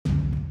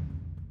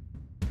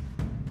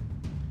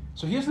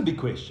So here's the big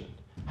question.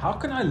 How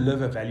can I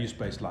live a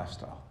values-based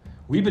lifestyle?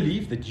 We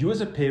believe that you as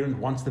a parent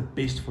wants the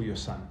best for your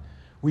son.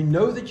 We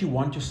know that you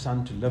want your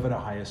son to live at a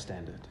higher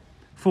standard.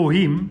 For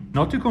him,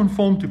 not to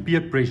conform to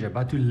peer pressure,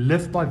 but to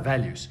live by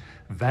values.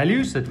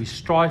 Values that we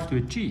strive to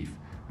achieve.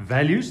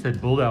 Values that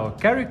build our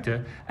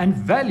character and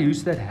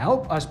values that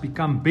help us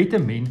become better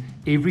men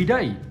every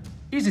day.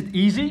 Is it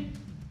easy?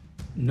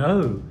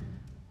 No,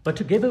 but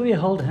together we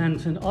hold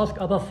hands and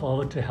ask Abba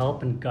Father to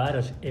help and guide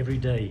us every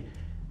day.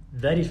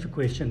 That is the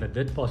question that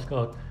this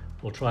postcard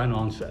will try and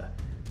answer.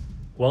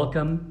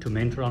 Welcome to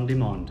Mentor on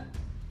Demand.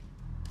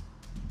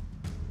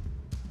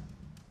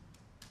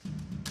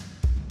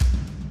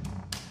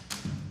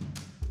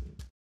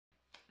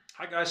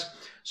 Hi guys,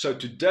 so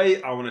today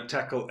I want to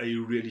tackle a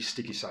really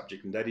sticky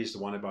subject, and that is the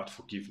one about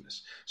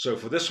forgiveness. So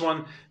for this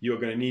one, you're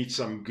going to need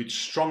some good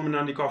strong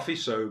Manandi coffee,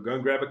 so go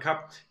and grab a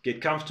cup,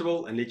 get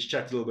comfortable, and let's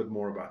chat a little bit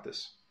more about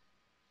this.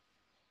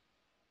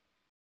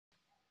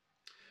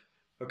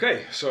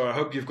 Okay, so I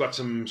hope you've got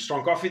some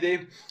strong coffee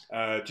there.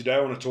 Today I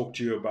want to talk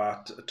to you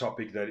about a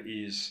topic that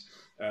is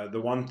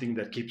the one thing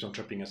that keeps on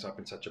tripping us up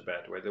in such a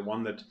bad way. The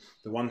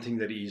one thing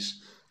that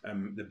is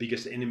the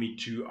biggest enemy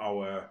to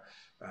our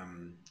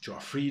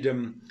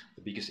freedom,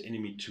 the biggest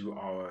enemy to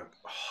our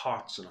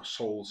hearts and our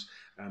souls,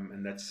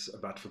 and that's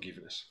about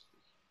forgiveness.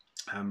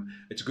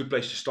 It's a good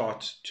place to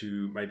start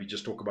to maybe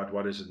just talk about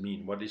what does it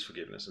mean, what is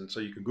forgiveness, and so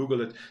you can Google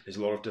it. There's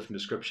a lot of different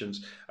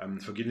descriptions.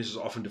 Forgiveness is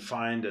often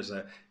defined as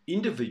an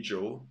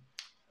individual,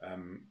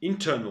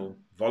 internal,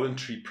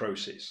 voluntary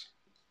process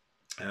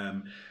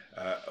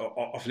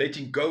of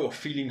letting go of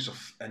feelings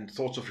of and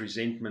thoughts of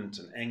resentment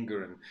and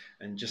anger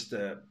and just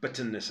the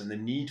bitterness and the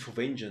need for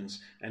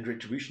vengeance and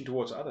retribution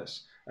towards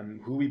others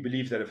who we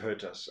believe that have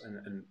hurt us,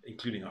 and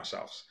including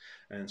ourselves.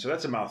 And so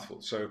that's a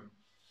mouthful. So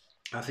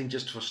I think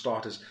just for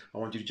starters, I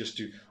want to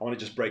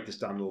just break this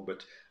down a little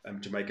bit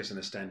to make us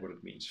understand what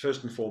it means.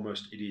 First and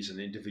foremost, it is an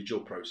individual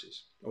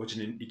process, or it's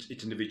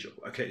individual.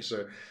 Okay,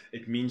 so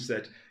it means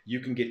that you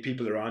can get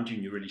people around you,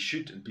 and you really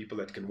should, and people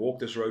that can walk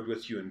this road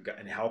with you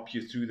and help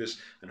you through this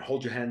and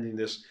hold your hand in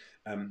this.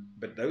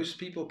 But those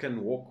people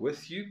can walk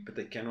with you, but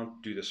they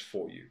cannot do this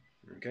for you.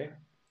 Okay,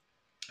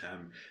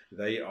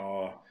 they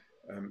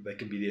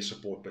can be their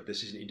support, but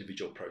this is an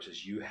individual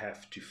process. You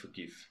have to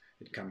forgive.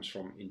 It comes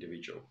from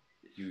individual.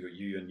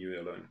 You and you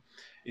alone.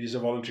 It is a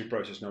voluntary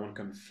process. No one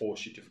can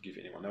force you to forgive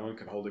anyone. No one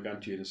can hold a gun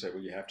to you and say,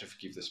 well, you have to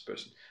forgive this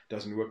person. It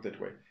doesn't work that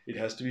way. It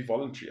has to be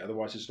voluntary.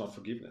 Otherwise, it's not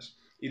forgiveness.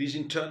 It is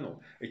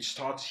internal. It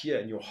starts here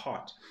in your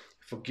heart.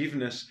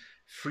 Forgiveness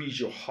frees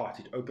your heart.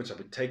 It opens up.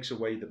 It takes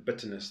away the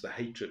bitterness, the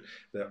hatred,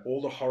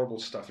 all the horrible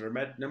stuff.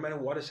 No matter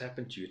what has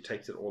happened to you, it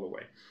takes it all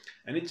away.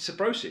 And it's a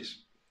process.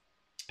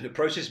 The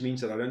process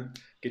means that I don't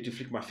get to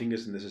flick my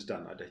fingers and this is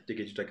done. I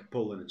get to take a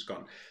pill and it's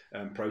gone.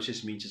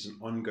 Process means it's an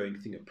ongoing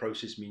thing. A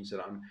process means that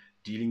I'm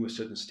dealing with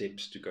certain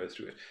steps to go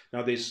through it.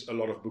 Now, there's a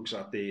lot of books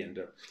out there, and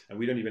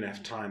we don't even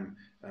have time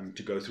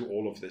to go through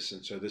all of this.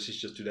 And so this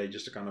is just today,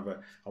 just a kind of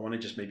I want to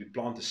just maybe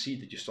plant the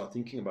seed that you start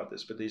thinking about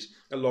this. But there's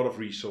a lot of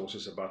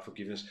resources about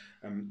forgiveness.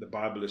 The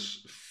Bible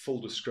is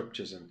full of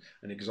scriptures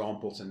and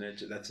examples, and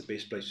that's the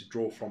best place to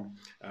draw from.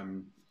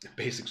 The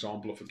best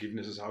example of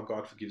forgiveness is how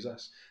God forgives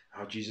us,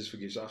 how Jesus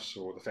forgives us,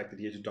 or the fact that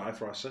he had to die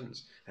for our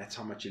sins. That's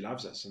how much he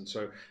loves us. And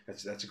so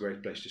that's a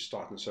great place to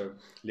start. And so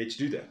let's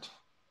do that.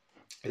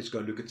 Let's go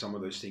and look at some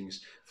of those things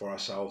for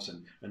ourselves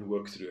and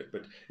work through it.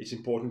 But it's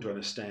important to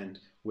understand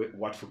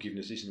what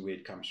forgiveness is and where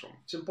it comes from.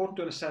 It's important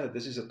to understand that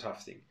this is a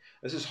tough thing.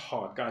 This is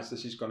hard. Guys,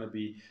 this is going to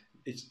be,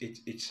 it's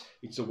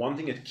the one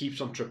thing that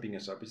keeps on tripping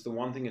us up. It's the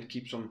one thing that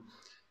keeps on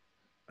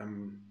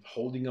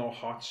holding our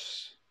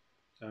hearts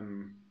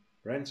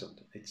ransomed.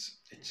 It's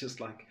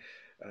just like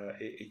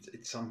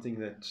it's something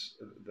that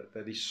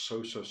is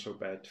so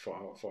bad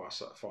for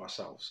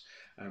ourselves.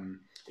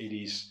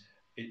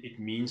 It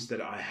means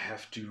that I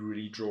have to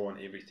really draw on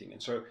everything.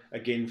 And so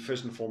again,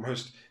 first and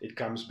foremost, it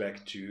comes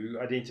back to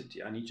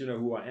identity. I need to know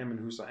who I am and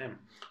whose I am.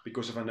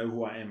 Because if I know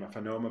who I am, if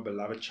I know I'm a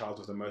beloved child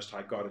of the Most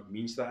High God, it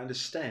means that I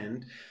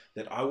understand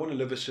that I want to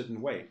live a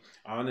certain way.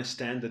 I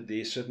understand that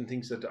there's certain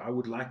things that I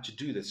would like to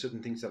do, there's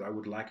certain things that I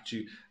would like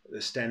to,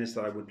 the standards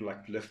that I would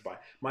like to live by.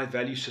 My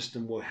value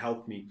system will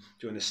help me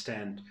to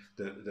understand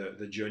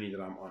the journey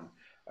that I'm on.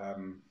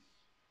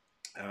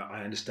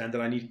 I understand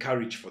that I need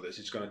courage for this.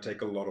 It's going to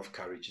take a lot of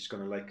courage. It's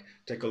going to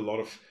take a lot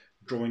of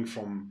drawing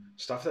from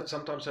stuff that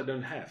sometimes I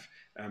don't have,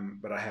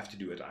 but I have to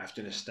do it. I have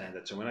to understand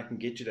that. So when I can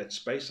get to that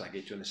space, I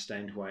get to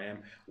understand who I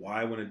am,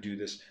 why I want to do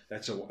this.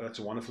 That's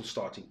a wonderful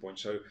starting point.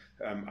 So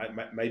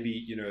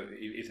maybe,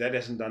 if that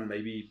hasn't done,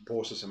 maybe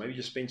pause this and maybe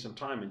just spend some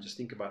time and just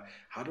think about,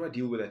 how do I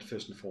deal with that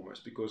first and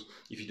foremost? Because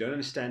if you don't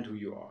understand who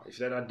you are, if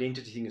that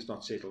identity thing is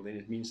not settled, then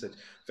it means that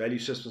value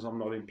systems are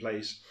not in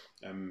place.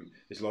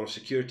 There's a lot of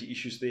security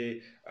issues there,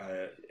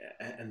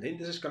 and then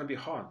this is going to be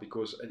hard,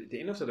 because at the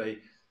end of the day,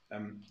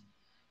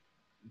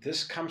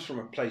 this comes from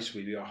a place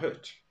where we are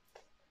hurt.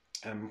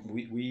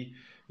 we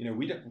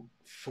we don't,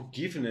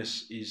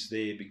 forgiveness is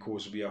there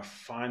because we are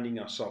finding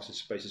ourselves in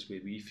spaces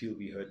where we feel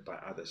we hurt by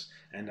others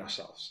and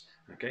ourselves.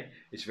 Okay,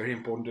 it's very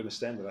important to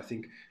understand that. I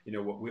think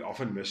what we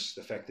often miss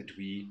the fact that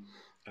we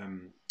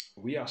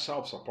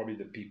ourselves are probably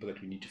the people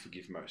that we need to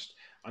forgive most.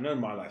 I know in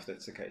my life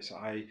that's the case.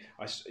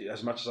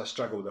 As much as I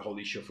struggle with the whole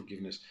issue of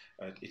forgiveness,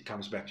 it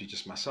comes back to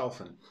just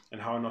myself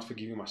and how I'm not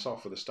forgiving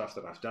myself for the stuff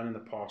that I've done in the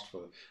past,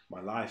 for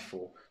my life,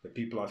 for the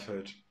people I've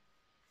hurt.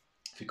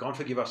 If you can't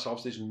forgive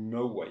ourselves, there's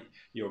no way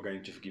you're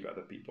going to forgive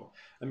other people.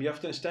 And you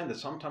have to understand that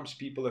sometimes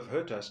people have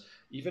hurt us,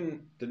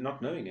 even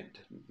not knowing it.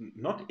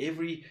 Not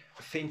every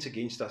offense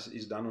against us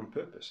is done on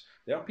purpose.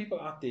 There are people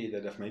out there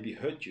that have maybe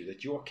hurt you,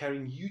 that you are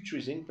carrying huge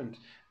resentment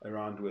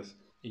around with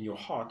in your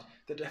heart,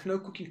 that have no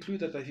cooking clue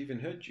that they've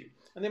even hurt you.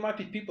 And there might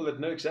be people that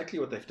know exactly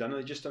what they've done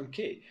and they just don't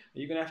care. And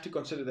you're going to have to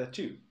consider that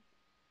too.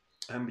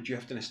 But you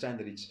have to understand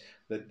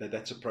that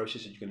that's a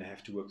process that you're going to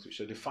have to work through.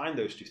 So define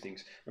those two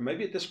things. And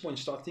maybe at this point,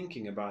 start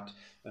thinking about,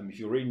 if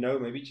you already know,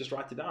 maybe just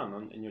write it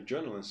down in your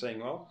journal and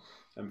saying, well,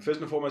 first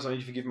and foremost, I need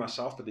to forgive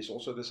myself, but there's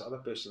also this other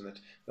person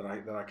that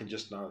I can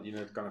just now,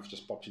 it kind of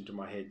just pops into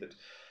my head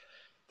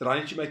that I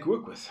need to make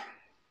work with.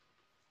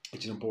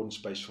 It's an important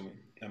space for me.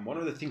 And one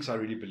of the things I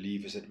really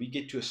believe is that we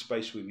get to a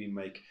space where we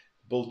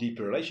build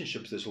deeper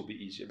relationships, this will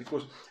be easier.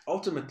 Because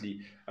ultimately,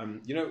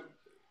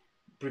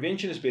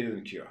 prevention is better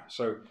than cure.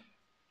 So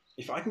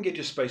if I can get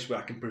to a space where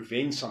I can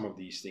prevent some of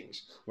these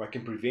things, where I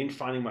can prevent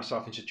finding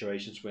myself in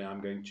situations where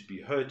I'm going to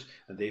be hurt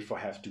and therefore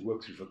have to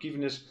work through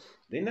forgiveness,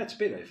 then that's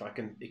better if I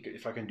can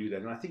do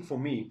that. And I think for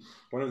me,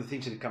 one of the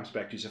things that it comes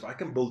back to is if I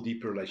can build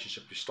deeper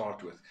relationships to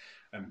start with,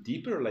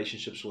 deeper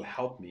relationships will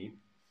help me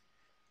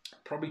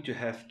probably to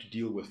have to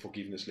deal with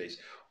forgiveness less,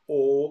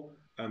 or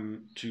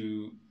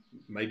to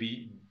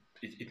maybe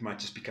it might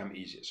just become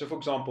easier. So, for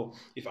example,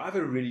 if I have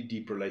a really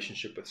deep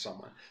relationship with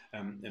someone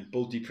and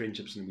build deep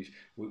friendships, and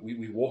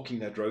we're walking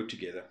that road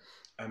together,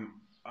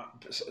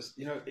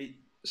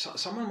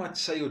 someone might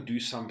say or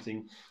do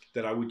something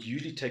that I would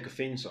usually take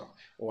offense of,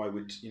 or I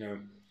would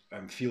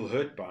feel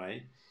hurt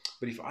by.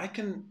 But if I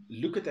can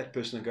look at that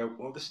person and go,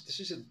 well, this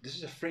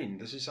is a friend,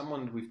 this is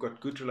someone we've got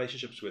good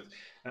relationships with.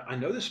 I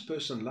know this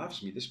person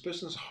loves me. This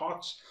person's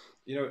heart's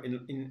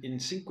in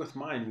sync with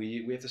mine.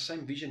 We have the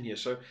same vision here.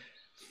 So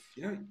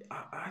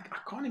I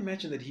can't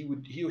imagine that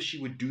he or she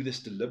would do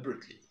this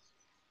deliberately.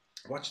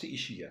 What's the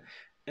issue here?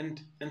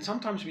 And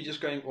sometimes we're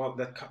just going, well,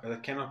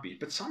 that cannot be.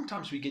 But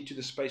sometimes we get to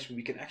the space where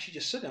we can actually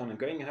just sit down and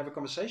going and have a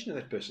conversation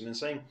with that person and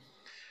saying,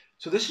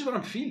 so this is what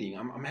I'm feeling.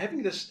 I'm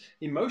having this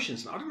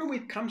emotions, and I don't know where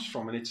it comes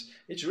from, and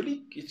it's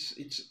really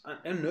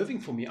unnerving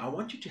for me. I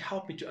want you to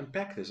help me to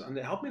unpack this and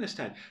help me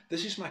understand.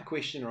 This is my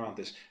question around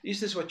this. Is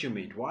this what you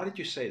meant? Why did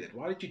you say that?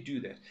 Why did you do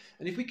that?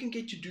 And if we can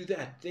get to do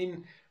that,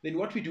 then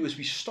what we do is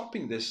we're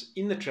stopping this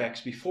in the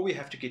tracks before we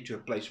have to get to a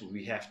place where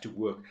we have to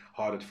work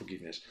hard at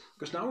forgiveness.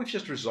 Because now we've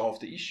just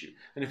resolved the issue.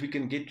 And if we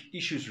can get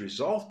issues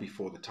resolved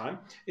before the time,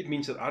 it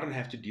means that I don't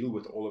have to deal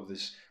with all of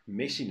this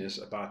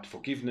messiness about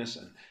forgiveness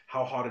and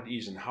how hard it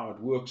is and how it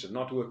works and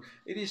not work.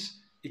 It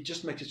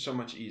just makes it so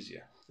much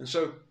easier. And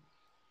so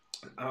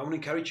I want to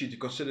encourage you to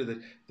consider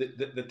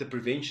that the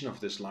prevention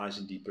of this lies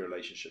in deeper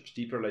relationships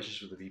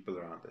with the people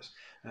around us.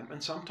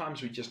 And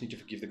sometimes we just need to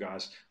forgive the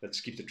guys that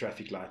skip the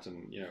traffic light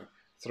and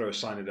throw a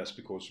sign at us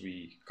because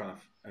we kind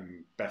of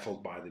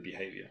baffled by the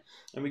behavior.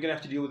 And we're going to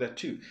have to deal with that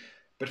too.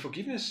 But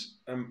forgiveness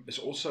is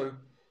also,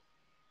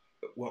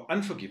 well,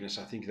 unforgiveness,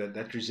 I think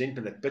that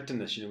resentment, that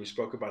bitterness, we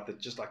spoke about that,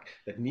 just like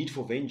that need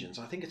for vengeance.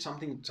 I think it's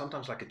something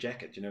sometimes like a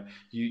jacket,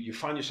 you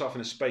find yourself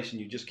in a space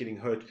and you're just getting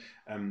hurt.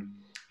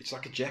 It's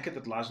like a jacket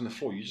that lies on the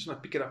floor. You just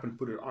want to pick it up and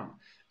put it on.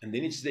 And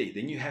then it's there.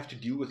 Then you have to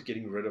deal with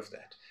getting rid of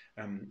that.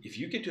 If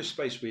you get to a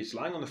space where it's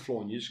lying on the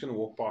floor and you're just going to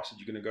walk past it,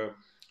 you're going to go,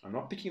 I'm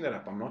not picking that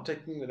up. I'm not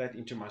taking that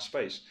into my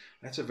space.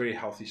 That's a very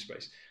healthy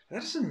space.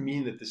 That doesn't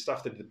mean that the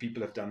stuff that the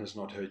people have done has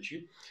not hurt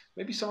you.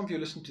 Maybe some of you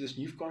listen to this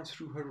and you've gone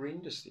through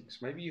horrendous things.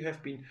 Maybe you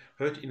have been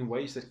hurt in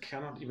ways that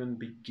cannot even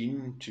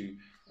begin to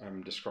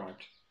describe.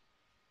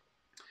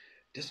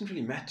 It doesn't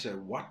really matter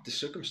what the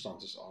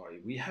circumstances are.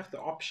 We have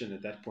the option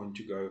at that point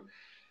to go,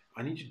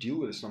 I need to deal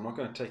with this and I'm not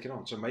going to take it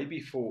on. So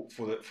maybe for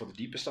the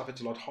deeper stuff,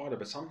 it's a lot harder.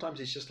 But sometimes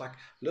it's just like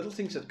little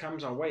things that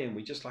comes our way and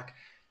we just like,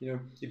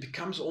 it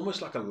becomes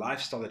almost like a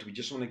lifestyle that we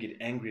just want to get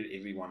angry at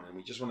everyone and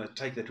we just want to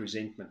take that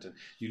resentment, and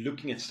you're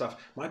looking at stuff.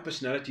 My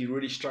personality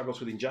really struggles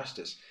with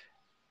injustice.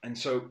 And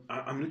so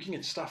I'm looking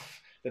at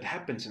stuff that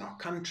happens in our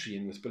country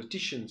and with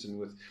politicians and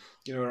with,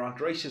 around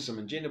racism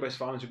and gender-based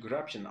violence and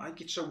corruption. I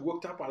get so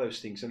worked up by those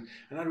things. And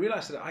I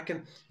realize that I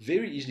can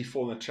very easily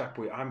fall in a trap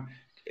where I'm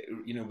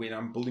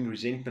building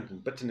resentment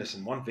and bitterness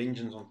and want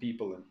vengeance on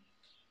people.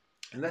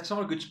 And that's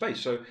not a good space.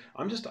 So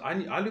I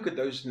look at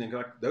those and think,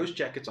 like, those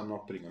jackets I'm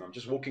not putting on. I'm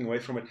just walking away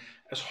from it.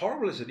 As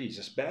horrible as it is,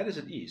 as bad as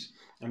it is,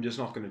 I'm just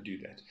not going to do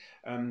that.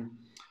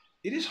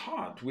 It is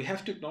hard. We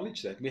have to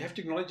acknowledge that. We have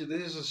to acknowledge that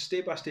this is a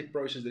step-by-step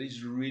process that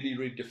is really,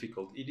 really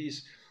difficult. It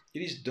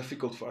is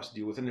difficult for us to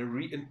deal with.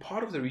 And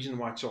part of the reason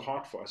why it's so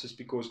hard for us is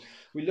because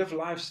we live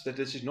lives that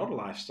this is not a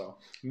lifestyle.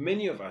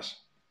 Many of us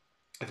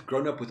have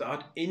grown up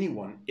without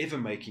anyone ever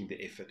making the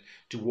effort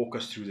to walk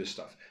us through this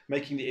stuff,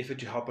 making the effort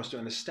to help us to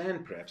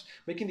understand, perhaps,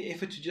 making the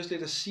effort to just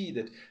let us see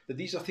that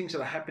these are things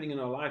that are happening in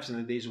our lives and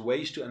that there's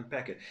ways to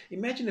unpack it.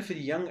 Imagine if at a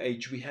young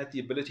age we had the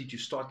ability to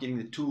start getting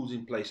the tools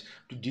in place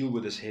to deal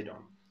with this head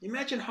on.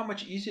 Imagine how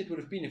much easier it would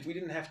have been if we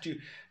didn't have to,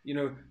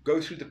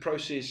 go through the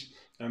process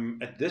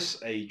at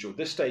this age or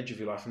this stage of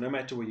your life, no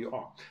matter where you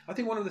are. I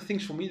think one of the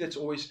things for me that's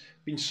always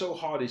been so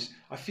hard is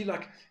I feel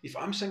like if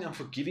I'm saying I'm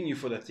forgiving you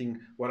for that thing,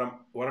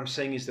 what I'm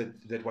saying is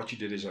that what you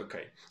did is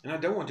okay, and I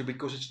don't want to,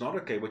 because it's not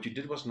okay. What you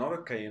did was not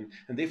okay, and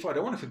therefore I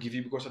don't want to forgive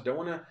you because I don't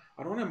want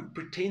to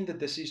pretend that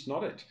this is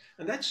not it.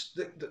 And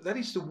that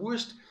is the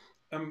worst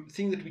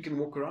thing that we can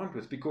walk around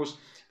with, because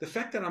the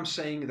fact that I'm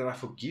saying that I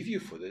forgive you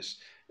for this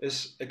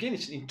is, again,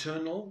 it's an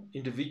internal,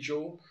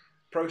 individual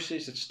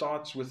process that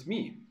starts with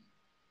me.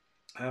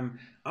 I'm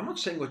not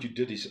saying what you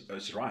did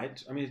is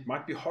right. I mean, it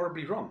might be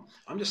horribly wrong.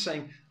 I'm just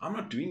saying I'm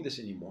not doing this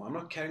anymore. I'm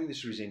not carrying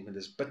this resentment,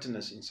 this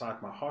bitterness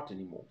inside my heart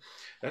anymore.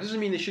 That doesn't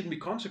mean there shouldn't be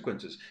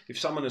consequences. If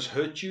someone has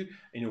hurt you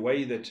in a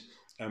way that,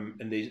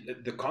 and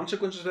the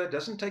consequences of that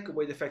doesn't take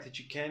away the fact that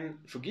you can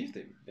forgive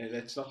them.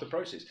 That's not the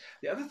process.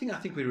 The other thing I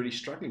think we're really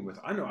struggling with,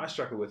 I know I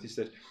struggle with, is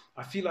that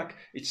I feel like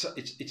it's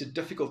a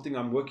difficult thing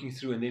I'm working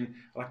through, and then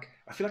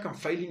I feel like I'm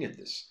failing at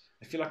this.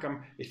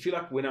 I feel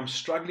like when I'm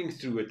struggling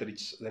through it that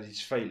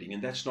it's failing,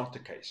 and that's not the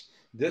case.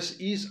 This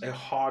is a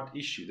hard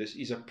issue. This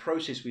is a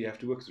process we have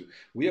to work through.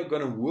 We are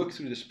going to work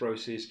through this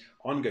process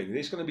ongoing.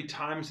 There's going to be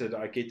times that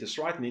I get this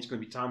right, and there's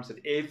going to be times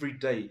that every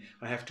day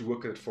I have to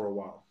work at it for a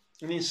while.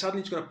 And then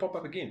suddenly it's going to pop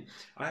up again.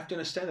 I have to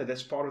understand that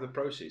that's part of the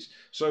process.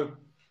 So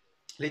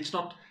let's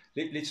not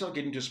get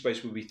into a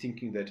space where we're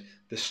thinking that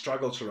the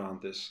struggles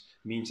around this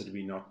means that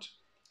we're not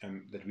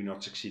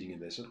succeeding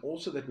in this, and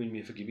also that when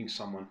we're forgiving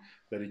someone,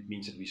 that it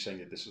means that we're saying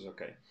that this is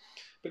okay.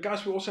 But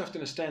guys, we also have to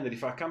understand that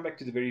if I come back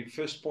to the very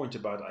first point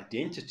about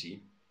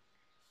identity,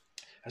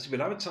 as a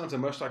beloved son of the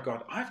Most High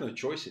God, I have no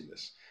choice in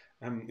this.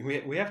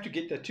 We have to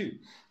get that too.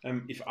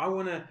 If I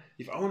wanna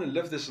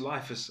live this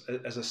life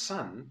as a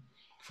son,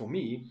 for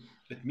me,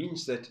 it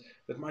means that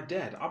my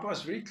dad, Abba,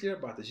 is very clear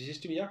about this. He says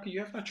to me, Yaakov, you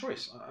have no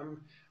choice.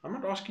 I'm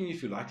not asking you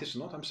if you like this or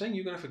not. I'm saying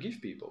you're going to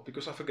forgive people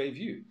because I forgave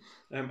you.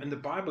 And the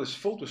Bible is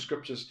filled with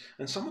scriptures,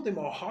 and some of them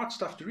are hard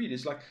stuff to read.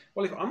 It's like,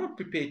 well, if I'm not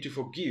prepared to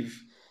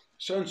forgive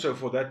so-and-so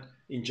for that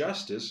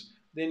injustice,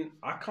 then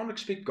I can't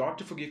expect God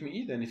to forgive me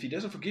either. And if he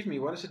doesn't forgive me,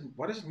 what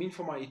does it mean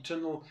for my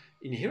eternal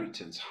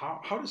inheritance?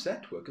 How does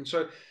that work? And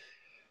so,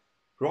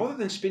 rather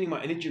than spending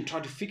my energy in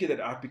trying to figure that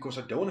out because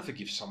I don't want to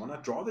forgive someone,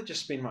 I'd rather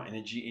just spend my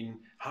energy in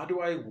how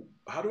do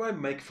I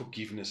make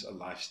forgiveness a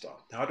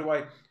lifestyle? How do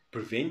I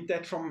prevent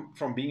that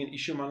from being an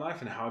issue in my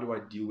life, and how do I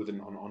deal with it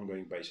on an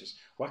ongoing basis?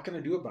 What can I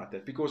do about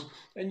that? Because,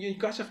 and you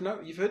guys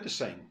you've heard the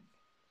saying,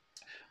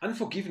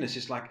 unforgiveness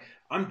is like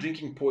I'm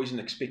drinking poison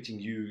expecting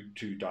you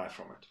to die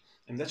from it.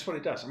 And that's what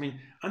it does. I mean,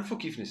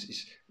 unforgiveness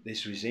is,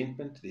 there's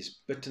resentment, there's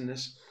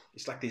bitterness.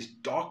 It's like there's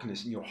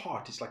darkness in your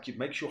heart. It's like it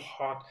makes your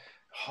heart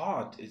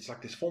hard. It's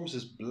like this forms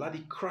this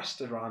bloody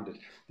crust around it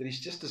that is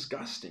just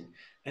disgusting.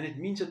 And it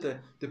means that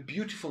the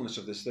beautifulness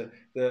of this,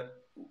 the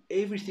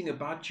everything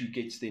about you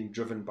gets then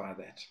driven by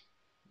that.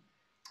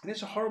 And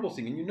it's a horrible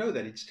thing, and you know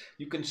that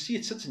you can see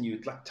it sits in you.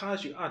 It like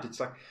tires you out. It's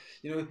like,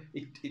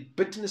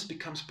 bitterness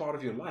becomes part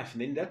of your life,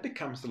 and then that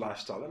becomes the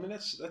lifestyle. I mean,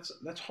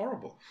 that's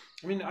horrible.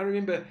 I mean, I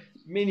remember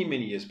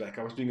many years back,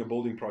 I was doing a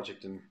building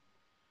project, and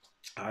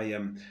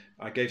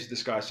I gave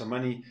this guy some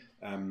money.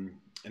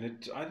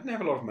 And I didn't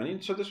have a lot of money,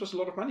 and so this was a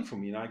lot of money for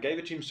me. And I gave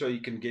it to him so he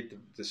can get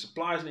the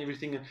supplies and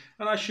everything.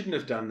 And I shouldn't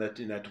have done that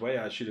in that way.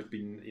 I should have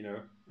been,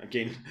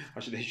 again,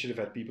 he should have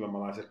had people in my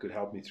life that could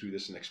help me through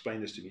this and explain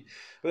this to me.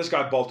 But this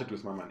guy bolted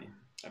with my money.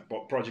 The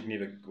project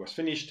never was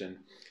finished, and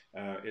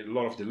a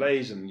lot of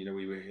delays. And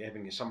we were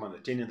having a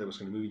tenant that was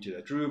going to move into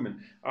that room,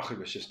 and it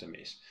was just a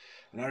mess.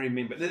 And I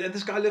remember, and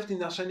this guy lived in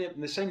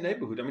the same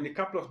neighborhood. I mean, a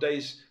couple of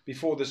days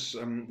before this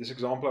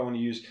example I want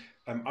to use,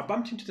 I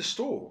bumped into the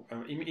store,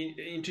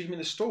 into him in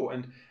the store,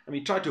 and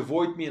he tried to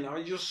avoid me, and I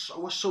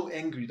was so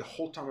angry the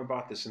whole time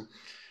about this,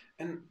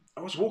 and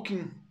I was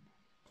walking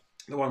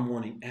the one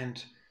morning,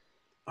 and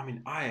I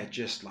mean,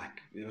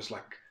 it was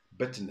like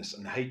bitterness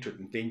and hatred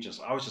and vengeance.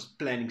 I was just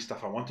planning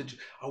stuff. I wanted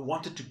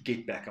to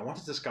get back. I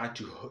wanted this guy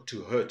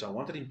to hurt. I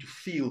wanted him to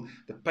feel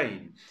the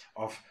pain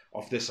of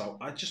this.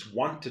 I just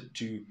wanted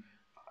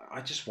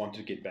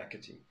to get back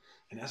at him.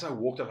 And as I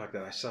walked up like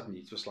that, I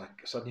suddenly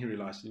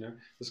realized,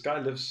 this guy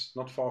lives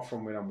not far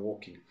from where I'm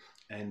walking,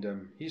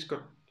 and he's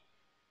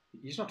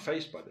not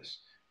fazed by this.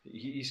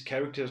 His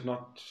character is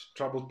not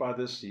troubled by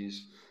this.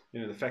 He's,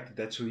 the fact that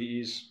that's who he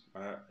is,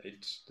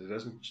 it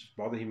doesn't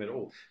bother him at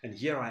all. And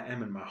here I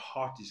am, and my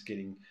heart is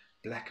getting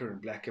blacker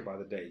and blacker by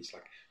the day. It's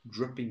like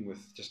dripping with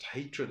just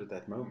hatred at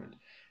that moment.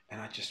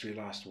 And I just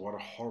realized what a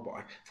horrible,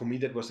 for me,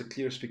 that was the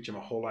clearest picture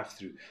my whole life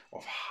through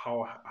of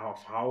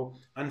how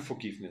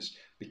unforgiveness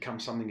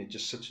becomes something that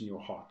just sits in your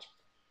heart.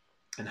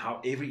 And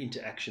how every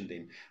interaction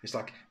then, it's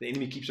like the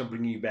enemy keeps on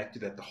bringing you back to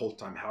that the whole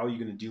time. How are you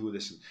going to deal with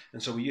this?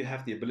 And so when you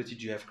have the ability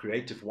to have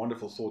creative,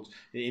 wonderful thoughts,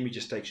 the enemy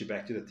just takes you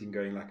back to that thing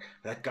going like,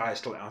 that guy is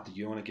still out there,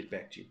 you want to get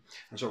back to you.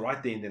 And so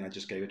right then I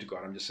just gave it to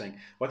God. I'm just saying,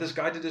 what this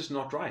guy did is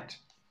not right.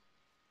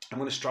 I'm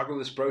going to struggle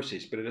with this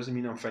process, but it doesn't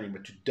mean I'm failing.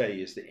 But today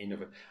is the end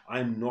of it.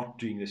 I'm not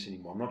doing this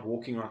anymore. I'm not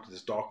walking around with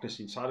this darkness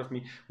inside of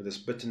me, with this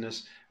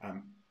bitterness.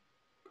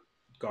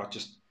 God,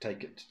 just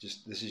take it.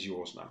 Just this is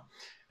yours now.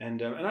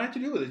 And I had to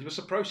deal with it. It was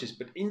a process.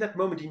 But in that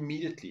moment,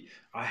 immediately,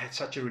 I had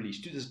such a release.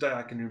 To this day,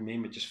 I can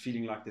remember just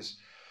feeling like this.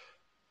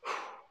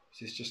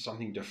 There's just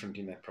something different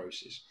in that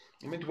process.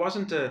 I mean, it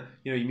wasn't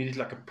immediately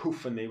like a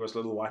poof and there was a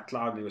little white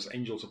cloud and there was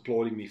angels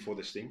applauding me for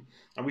this thing.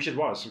 I wish it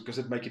was, because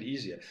it'd make it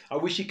easier. I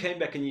wish he came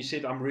back and he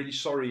said, I'm really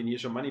sorry and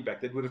here's your money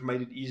back. That would have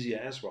made it easier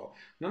as well.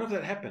 None of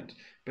that happened,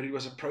 but it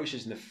was a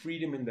process, and the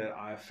freedom in that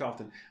I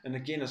felt. And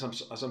again, as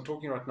I'm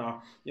talking right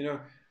now,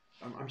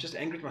 I'm just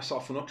angry at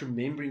myself for not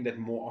remembering that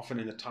more often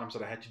in the times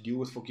that I had to deal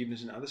with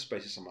forgiveness in other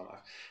spaces in my life.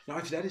 Now,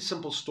 if that is a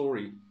simple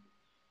story,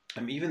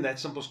 even that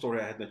simple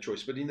story, I had no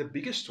choice. But in the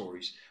bigger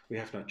stories, we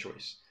have no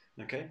choice.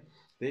 Okay,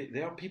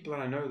 there are people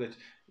that I know that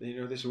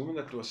there's a woman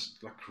that was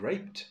like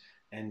raped,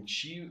 and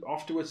she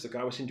afterwards, the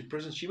guy was sent to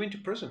prison. She went to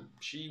prison.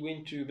 She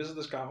went to visit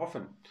this guy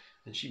often,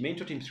 and she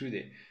mentored him through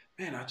there.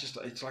 Man,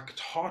 it's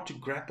hard to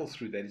grapple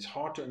through that. It's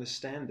hard to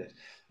understand that.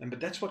 But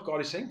that's what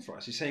God is saying for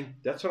us. He's saying,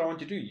 that's what I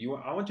want you to do.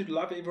 I want you to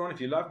love everyone.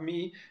 If you love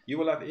me, you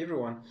will love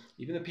everyone,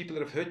 even the people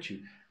that have hurt you.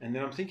 And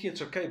then I'm thinking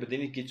it's okay, but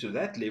then it gets to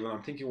that level.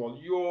 I'm thinking,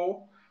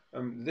 well,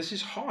 this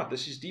is hard.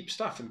 This is deep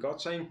stuff. And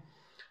God's saying,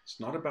 it's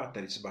not about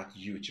that. It's about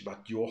you. It's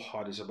about your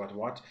heart. It's about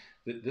what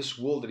this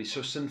world that is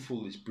so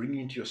sinful is bringing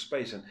into your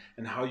space,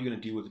 and how you're going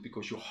to deal with it,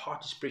 because your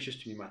heart is precious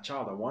to me, my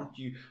child. I want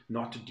you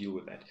not to deal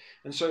with that.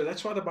 And so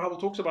that's why the Bible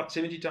talks about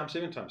 70 times,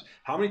 7 times.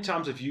 How many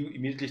times have you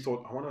immediately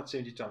thought, I wonder what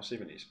 70 times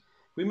 7 is?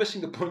 We're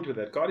missing the point with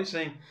that. God is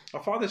saying,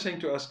 our Father is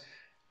saying to us,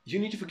 you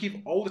need to forgive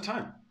all the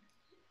time.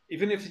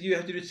 Even if you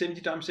have to do it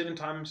 70 times, 7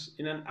 times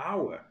in an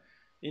hour.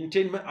 In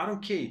 10 minutes, I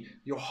don't care.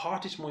 Your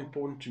heart is more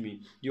important to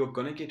me. You're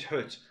going to get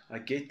hurt. I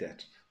get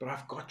that. But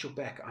I've got your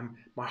back.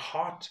 My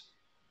heart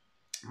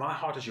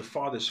as your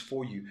father is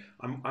for you.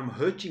 I'm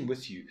hurting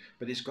with you.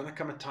 But there's going to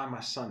come a time,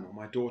 my son or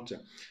my daughter,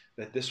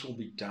 that this will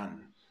be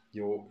done.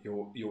 Your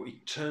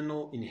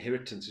eternal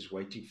inheritance is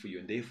waiting for you.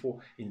 And therefore,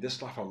 in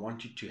this life, I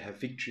want you to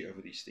have victory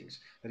over these things.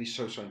 That is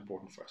so, so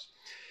important for us.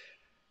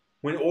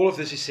 When all of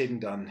this is said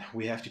and done,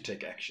 we have to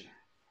take action.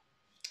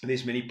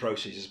 There's many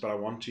processes, but I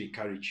want to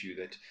encourage you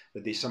that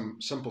there's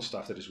some simple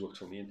stuff that has worked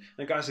for me.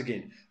 And guys,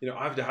 again,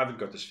 I haven't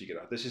got this figured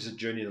out. This is a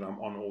journey that I'm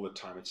on all the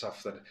time. It's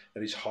stuff that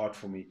is hard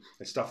for me.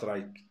 It's stuff that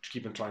I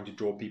keep on trying to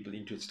draw people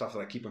into. It's stuff that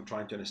I keep on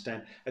trying to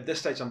understand. At this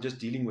stage, I'm just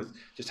dealing with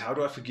just how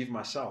do I forgive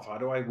myself? How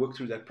do I work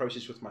through that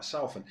process with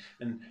myself?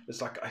 And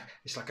it's like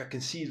I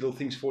can see little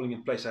things falling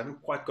in place. I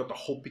haven't quite got the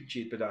whole picture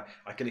yet, but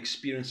I can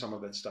experience some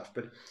of that stuff.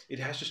 But it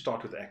has to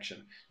start with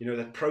action.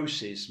 That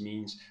process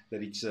means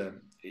that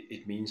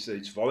it means that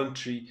it's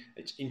voluntary,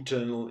 it's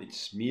internal,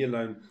 it's me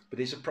alone, but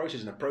there's a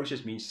process, and a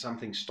process means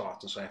something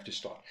starts, and so I have to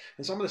start.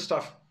 And some of the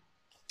stuff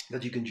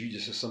that you can do,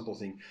 just a simple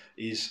thing,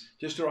 is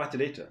just to write a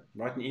letter,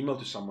 write an email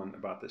to someone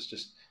about this.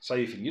 Just say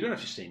your feeling. You don't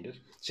have to send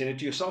it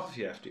to yourself if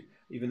you have to.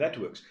 Even that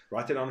works.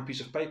 Write it on a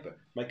piece of paper.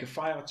 Make a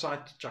fire outside,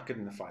 chuck it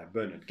in the fire,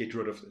 burn it, get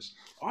rid of this.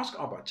 Ask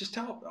Abba,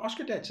 ask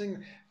your dad,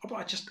 saying,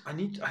 Abba, I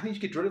need to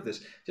get rid of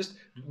this. Just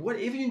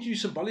whatever you do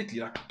symbolically,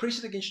 like press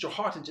it against your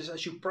heart, and just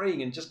as you're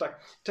praying, and just like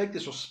take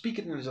this or speak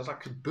it, and just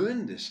like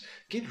burn this,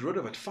 get rid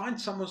of it. Find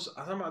some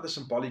other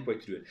symbolic way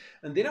to do it.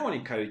 And then I want to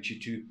encourage you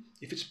to,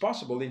 if it's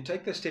possible, then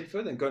take that step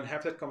further and go and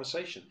have that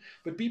conversation.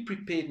 But be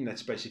prepared in that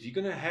space. If you're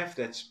going to have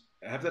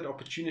that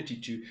opportunity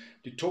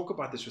to talk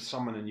about this with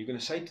someone, and you're going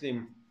to say to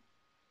them,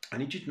 I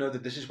need you to know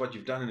that this is what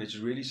you've done, and it's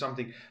really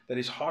something that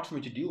is hard for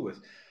me to deal with,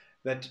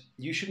 that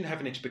you shouldn't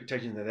have an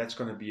expectation that that's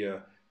going to be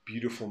a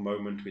beautiful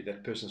moment where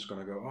that person's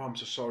going to go, oh, I'm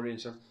so sorry,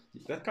 and so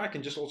that guy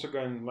can just also go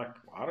and like,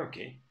 I don't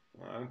care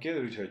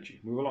that it hurt you,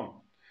 move along.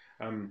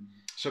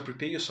 So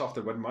prepare yourself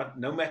that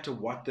no matter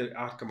what the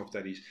outcome of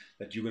that is,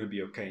 that you're going to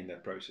be okay in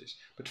that process.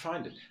 But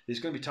find it.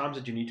 There's going to be times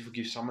that you need to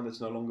forgive someone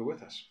that's no longer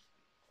with us.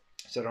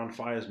 Set on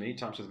fires many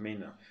times with men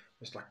now.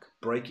 It's like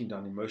breaking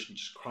down emotion,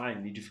 just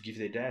crying, need to forgive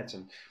their dads,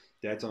 and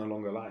dads are no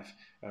longer alive.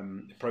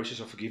 The process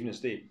of forgiveness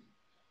there.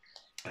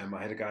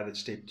 I had a guy that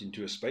stepped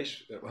into a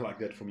space like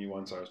that for me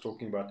once. I was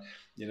talking about,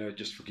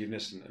 just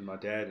forgiveness and my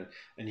dad.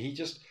 And he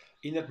just,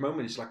 in that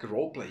moment, it's like a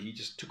role play. He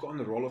just took on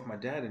the role of my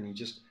dad, and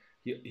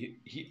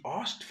he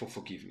asked for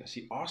forgiveness.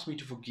 He asked me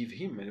to forgive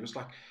him. And it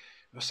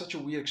was such a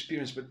weird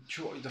experience, but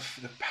sure,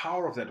 the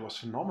power of that was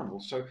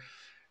phenomenal. So,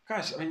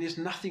 guys, there's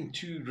nothing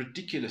too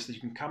ridiculous that you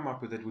can come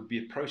up with that would be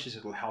a process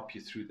that will help you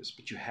through this,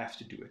 but you have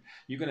to do it.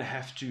 You're going to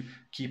have to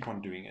keep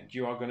on doing it.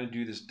 You are going to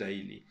do this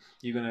daily.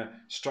 You're going to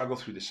struggle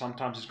through this.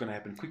 Sometimes it's going to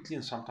happen quickly,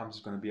 and sometimes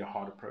it's going to be a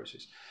harder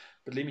process.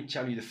 But let me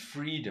tell you, the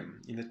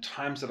freedom in the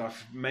times that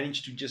I've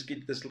managed to just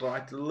get this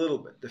right a little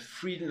bit, the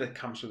freedom that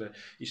comes with it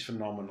is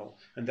phenomenal.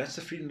 And that's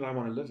the freedom that I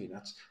want to live in.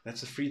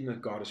 That's the freedom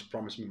that God has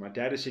promised me. My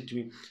dad has said to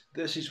me,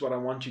 this is what I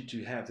want you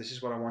to have. This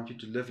is what I want you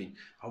to live in.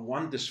 I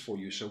want this for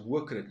you. So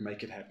work at it,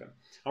 make it happen.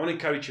 I want to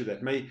encourage you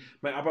that. May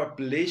Abba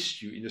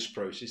bless you in this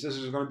process. This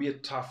is going to be a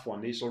tough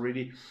one. There's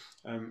already,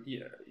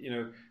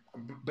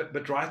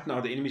 but right now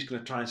the enemy's going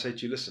to try and say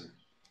to you, listen,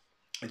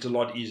 it's a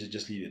lot easier,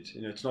 just leave it.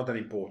 It's not that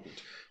important.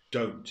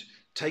 Don't.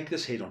 Take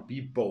this head on.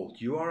 Be bold.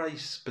 You are a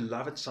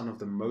beloved son of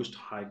the Most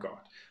High God,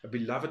 a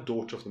beloved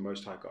daughter of the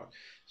Most High God.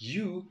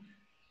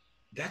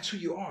 That's who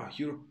you are.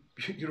 You're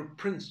a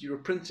prince. You're a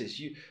princess.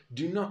 You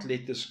do not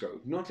let this go.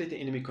 Do not let the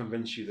enemy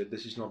convince you that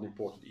this is not an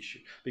important issue,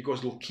 because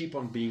it'll keep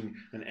on being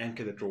an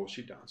anchor that draws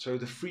you down. So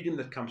the freedom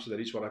that comes with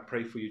that is what I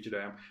pray for you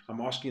today.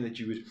 I'm asking that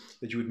you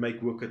would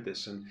make work at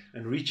this and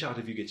reach out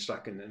if you get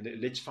stuck. And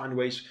let's find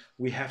ways.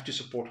 We have to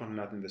support one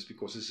another in this,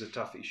 because this is a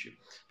tough issue.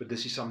 But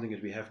this is something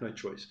that we have no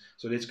choice.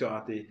 So let's go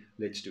out there.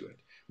 Let's do it.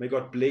 May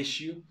God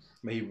bless you.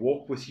 May He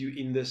walk with you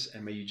in this,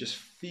 and may you just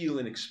feel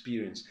and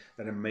experience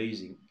that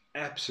amazing,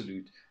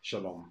 absolute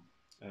shalom.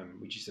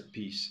 Which is the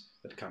peace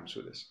that comes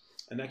with this.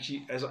 And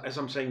actually, as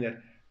I'm saying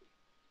that,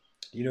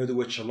 the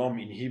word shalom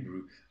in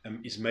Hebrew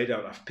is made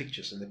out of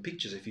pictures. And the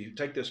pictures, if you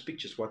take those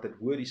pictures, what that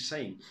word is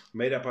saying,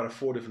 made up out of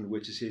 4 different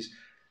words, it says,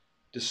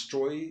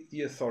 destroy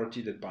the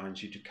authority that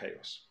binds you to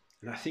chaos.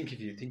 And I think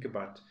if you think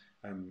about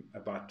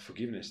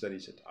forgiveness, that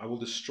is it. I will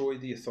destroy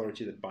the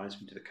authority that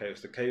binds me to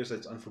the chaos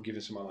that's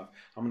unforgiveness in my life.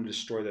 I'm going to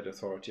destroy that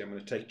authority. I'm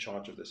going to take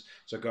charge of this.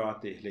 So go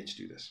out there, let's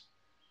do this.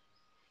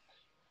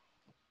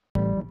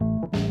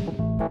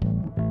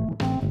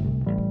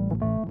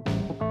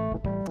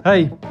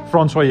 Hey,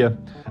 Francois here.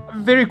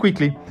 Very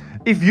quickly,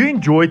 if you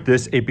enjoyed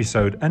this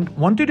episode and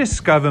want to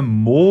discover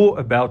more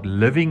about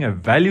living a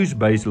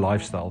values-based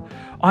lifestyle,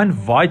 I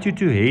invite you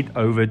to head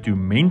over to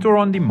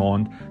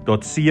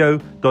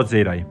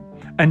mentorondemand.co.za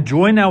and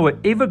join our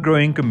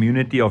ever-growing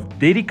community of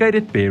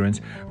dedicated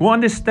parents who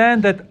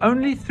understand that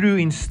only through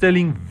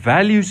instilling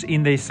values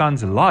in their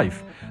son's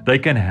life, they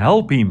can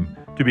help him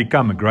to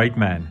become a great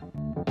man.